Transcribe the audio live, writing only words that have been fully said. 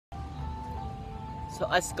So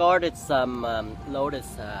I scalded some lotus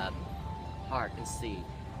heart and seed.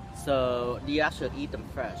 So you actually eat them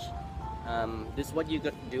fresh. This is what you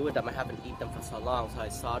could do with them. I haven't eaten them for so long, so I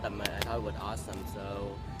saw them and I thought it was awesome.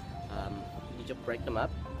 So you just break them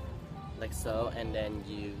up like so, and then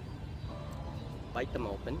you bite them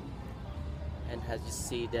open. And as you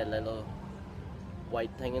see the little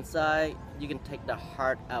white thing inside, you can take the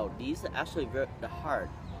heart out. These are actually the heart.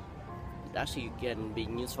 It actually can be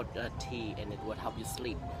used for tea, and it would help you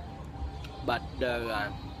sleep. But the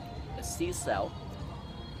seed cell,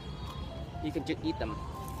 you can just eat them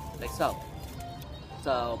like so.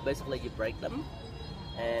 So basically you break them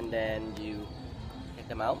and then you take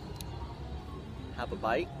them out, have a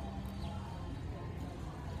bite,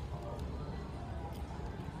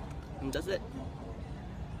 and that's it.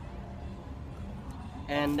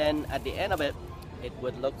 And then at the end of it, it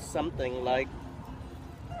would look something like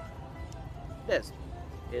this.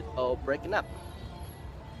 It's all breaking up.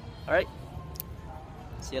 Alright,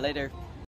 see you later.